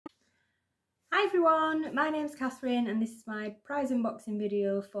Hi everyone, my name's Catherine and this is my prize unboxing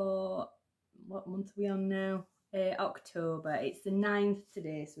video for, what month are we on now? October. It's the 9th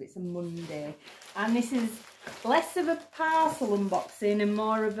today, so it's a Monday. And this is less of a parcel unboxing and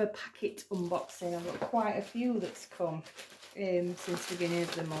more of a packet unboxing. I've got quite a few that's come since the beginning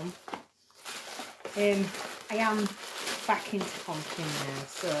of the month. I am back into comping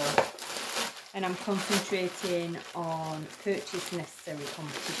now, and I'm concentrating on purchase necessary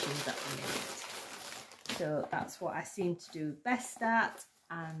competitions at the minute. So that's what I seem to do best at,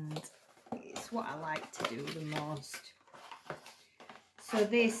 and it's what I like to do the most. So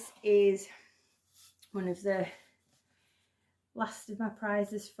this is one of the last of my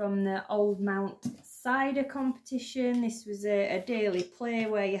prizes from the Old Mount cider competition. This was a daily play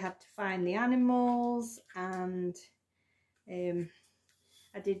where you had to find the animals, and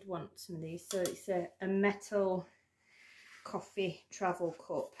I did want some of these. So it's a metal coffee travel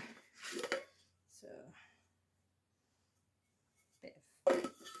cup. So a bit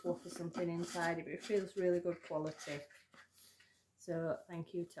of fluff or something inside it, but it feels really good quality. So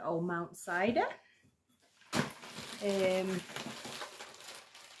thank you to Old Mount Cider.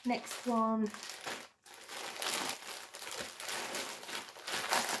 Next one.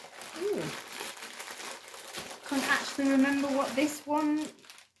 Ooh. Can't actually remember what this one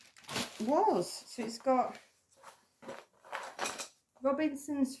was. So it's got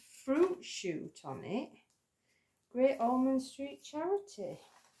Robinson's Fruit Shoot on it. Great Ormond Street Charity.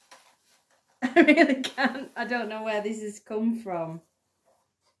 I really can't. I don't know where this has come from.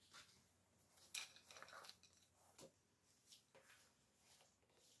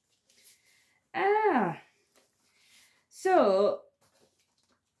 So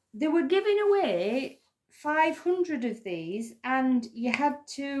they were giving away 500 of these, and you had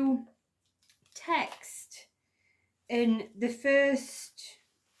to text, and the first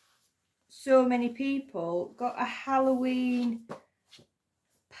so many people got a Halloween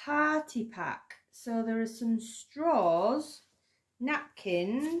party pack. So there are some straws,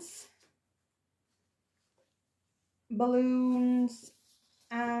 napkins, balloons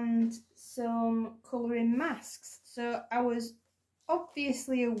and some colouring masks. So I was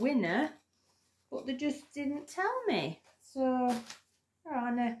obviously a winner, but they just didn't tell me. So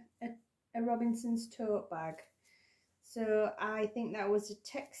on a Robinson's tote bag. So I think that was a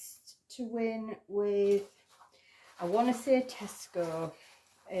text to win with, I want to say Tesco.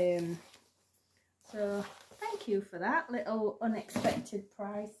 So thank you for that little unexpected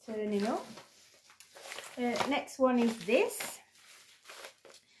prize turning up. Next one is this.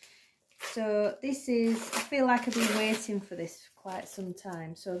 So this is, I feel like I've been waiting for this for quite some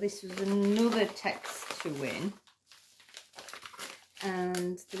time. So this was another text to win.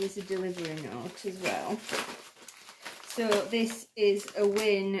 And there is a delivery note as well. So this is a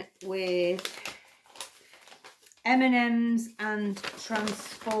win with M&M's and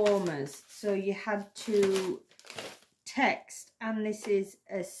Transformers. So you had to text, and this is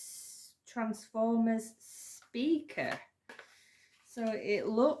a Transformers speaker. So it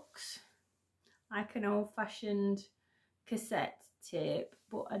looks like an old-fashioned cassette tape,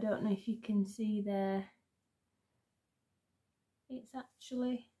 but I don't know if you can see there. It's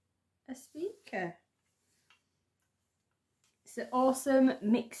actually a speaker. It's an awesome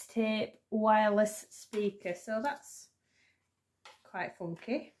mixtape wireless speaker, so that's quite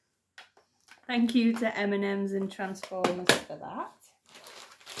funky. Thank you to M&M's and Transformers for that.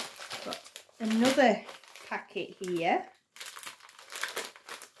 Got another packet here.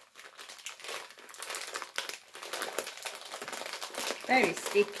 Very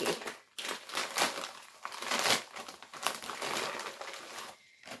sticky.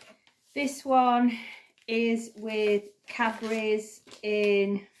 This one is with Cadbury's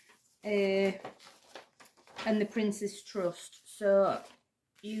in and the Prince's Trust. So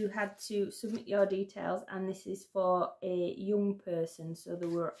you had to submit your details, and this is for a young person. So there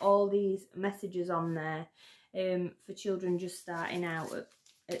were all these messages on there for children just starting out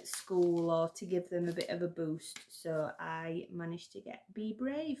at school, or to give them a bit of a boost. So I managed to get Be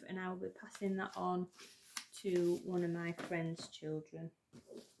Brave, and I'll be passing that on to one of my friend's children.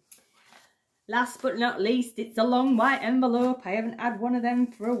 Last but not least, it's a long white envelope. I haven't had one of them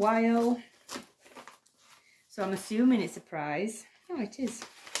for a while, so I'm assuming it's a prize. Oh, it is.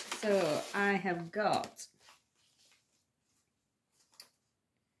 So I have got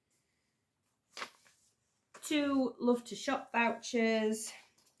two Love to Shop vouchers,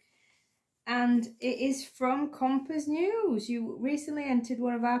 and it is from Compass News. You recently entered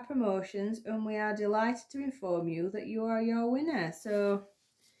one of our promotions, and we are delighted to inform you that you are your winner. So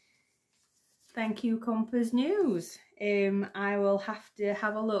Thank you, Compass News. I will have to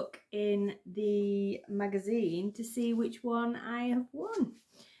have a look in the magazine to see which one I have won.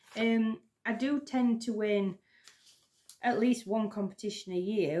 I do tend to win at least one competition a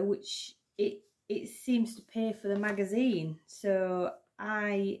year, which it seems to pay for the magazine. So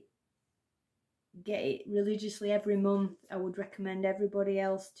I get it religiously every month. I would recommend everybody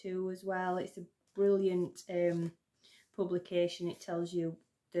else to as well. It's a brilliant publication. It tells you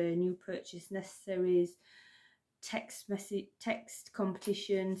the new purchase necessaries, text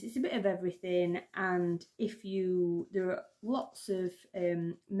competitions. It's a bit of everything. And there are lots of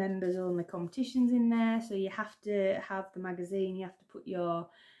members only competitions in there, so you have to have the magazine, you have to put your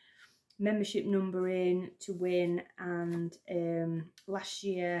membership number in to win. And last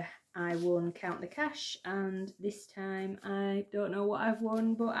year I won Count the Cash, and this time I don't know what I've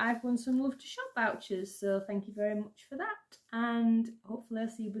won, but I've won some Love to Shop vouchers, so thank you very much for that, and hopefully I'll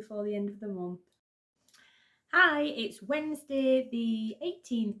see you before the end of the month. Hi, it's Wednesday the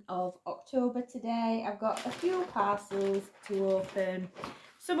 18th of October today. I've got a few parcels to open,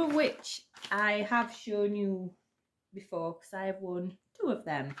 some of which I have shown you before because I have won 2 of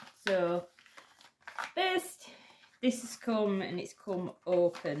them. So first, this has come and it's come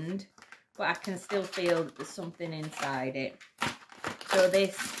opened, but I can still feel that there's something inside it. So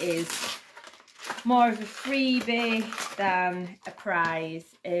this is more of a freebie than a prize.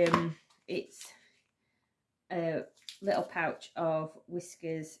 It's a little pouch of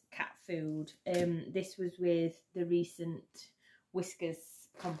Whiskers cat food. This was with the recent Whiskers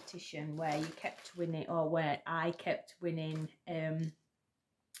competition where you kept winning, or where I kept winning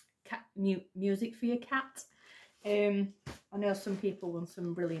cat music for your cat. I know some people won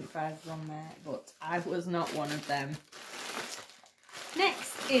some brilliant prizes on there, but I was not one of them.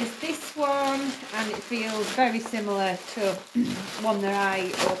 Next is this one, and it feels very similar to one that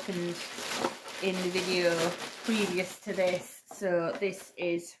I opened in the video previous to this. So this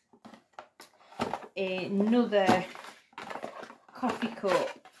is another coffee cup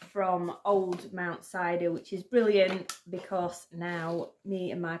from Old Mount Cider, which is brilliant because now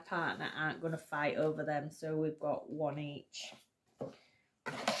me and my partner aren't going to fight over them, so we've got one each.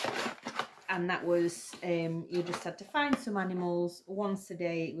 And that was, you just had to find some animals once a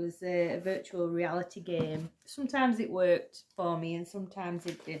day. It was a virtual reality game. Sometimes it worked for me and sometimes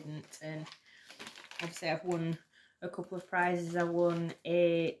it didn't, and obviously I've won a couple of prizes. I won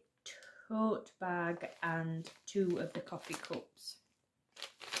a tote bag and 2 of the coffee cups.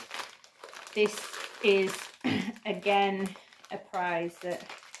 This is again a prize that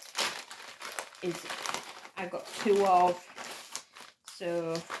I got 2 of,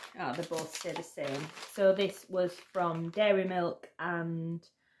 so they both stay the same. So this was from Dairy Milk and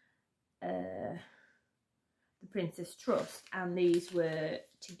the Princess Trust, and these were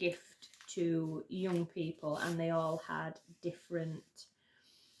to gift to young people, and they all had different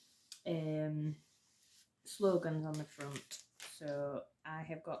slogans on the front. So I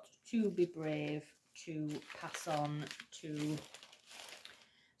have got to be brave to pass on to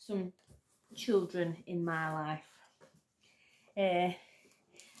some children in my life.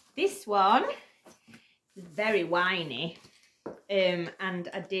 This one is very whiny, and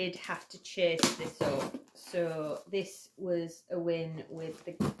I did have to chase this up. So this was a win with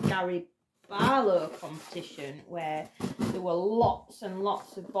the Gary Barlow competition, where there were lots and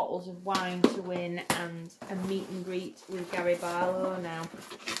lots of bottles of wine to win and a meet and greet with Gary Barlow. Now,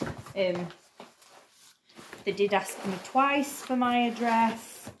 they did ask me twice for my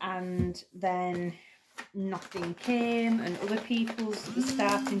address, and then nothing came, and other people's were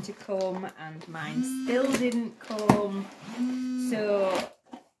starting to come, and mine still didn't come. So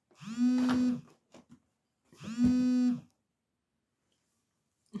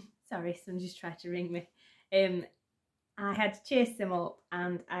sorry, someone just tried to ring me. I had to chase them up,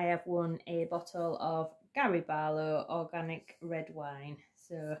 and I have won a bottle of Gary Barlow organic red wine.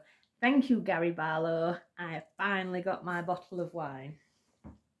 So thank you, Gary Barlow. I have finally got my bottle of wine.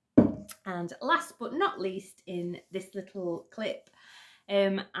 And last but not least in this little clip,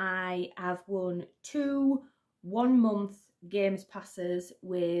 I have won 2 1-month games passes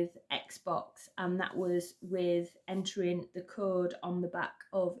with Xbox, and that was with entering the code on the back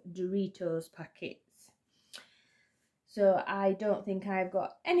of Doritos packets. So I don't think I've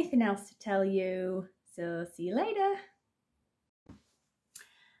got anything else to tell you, so see you later.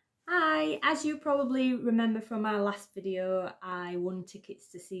 Hi, as you probably remember from our last video, I won tickets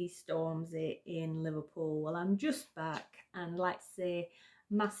to see Stormzy in Liverpool. Well, I'm just back, and I'd like to say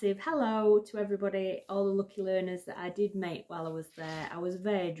massive hello to everybody, all the lucky learners that I did make while I was there. I was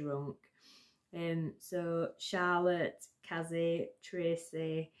very drunk. So Charlotte, Kazzy,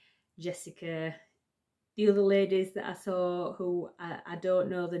 Tracy, Jessica, the other ladies that I saw who I don't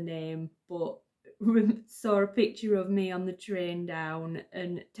know the name, but saw a picture of me on the train down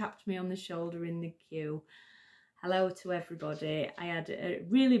and tapped me on the shoulder in the queue. Hello to everybody. I had a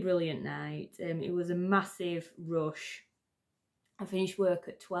really brilliant night. It was a massive rush. I finished work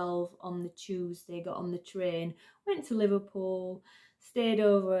at 12 on the Tuesday, got on the train, went to Liverpool, stayed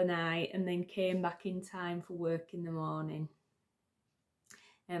overnight and then came back in time for work in the morning.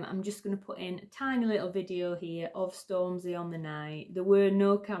 I'm just going to put in a tiny little video here of Stormzy on the night. There were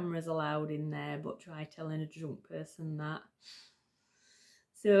no cameras allowed in there, but try telling a drunk person that.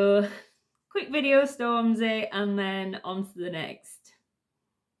 So, quick video of Stormzy and then on to the next.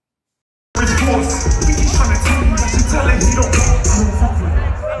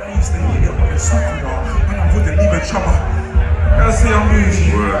 I say I'm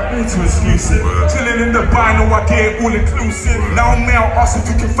moving, way too exclusive. Chilling in the bar, know I get it all inclusive. Now me, I'll ask if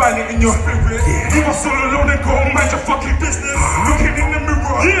you can find it in your spirit. You must all alone and go and mind your fucking business. Looking in the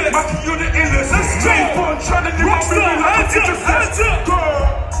mirror, Mackie, you're the illest. James Bond trying to do my movie like a teacher says.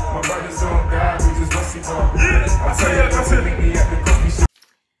 My brother's on guy, we just lost it all. I tell you, I said, meet me at the coffee shop.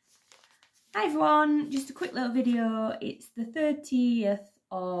 Hi everyone, just a quick little video. It's the 30th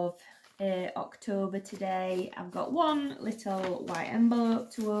of October today. I've got one little white envelope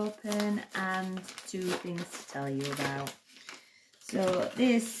to open and two things to tell you about. So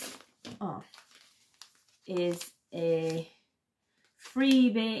this is a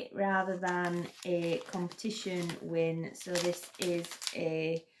freebie rather than a competition win. So this is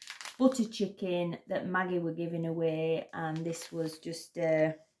a butter chicken that Maggie were giving away, and this was just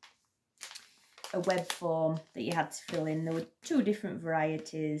a web form that you had to fill in. There were two different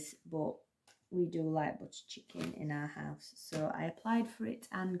varieties, but we do like butter chicken in our house, so I applied for it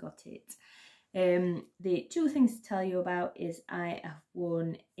and got it. The two things to tell you about is I have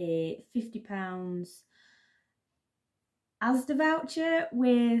won a £50 Asda voucher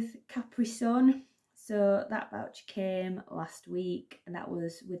with Capri Sun. So that voucher came last week, and that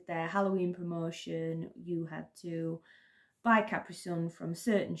was with their Halloween promotion. You had to buy Capri Sun from a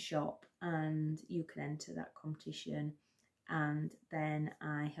certain shop and you can enter that competition. And then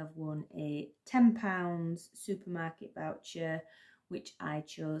I have won a £10 supermarket voucher, which I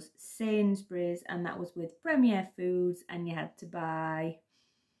chose Sainsbury's, and that was with Premier Foods, and you had to buy, I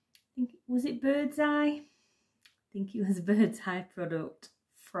think, was it Bird's Eye? I think it was a Bird's Eye product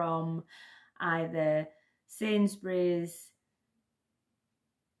from either Sainsbury's,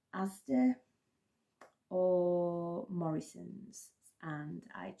 Asda or Morrison's, and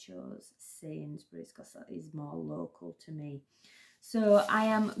I chose Sainsbury's because that is more local to me. So I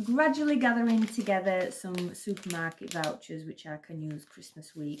am gradually gathering together some supermarket vouchers which I can use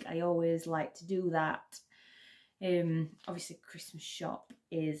Christmas week. I always like to do that. Obviously Christmas shop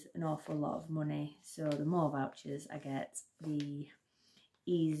is an awful lot of money, so the more vouchers I get, the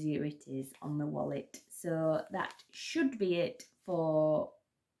easier it is on the wallet. So that should be it for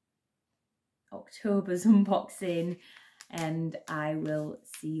October's unboxing, and I will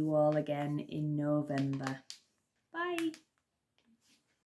see you all again in November. Bye.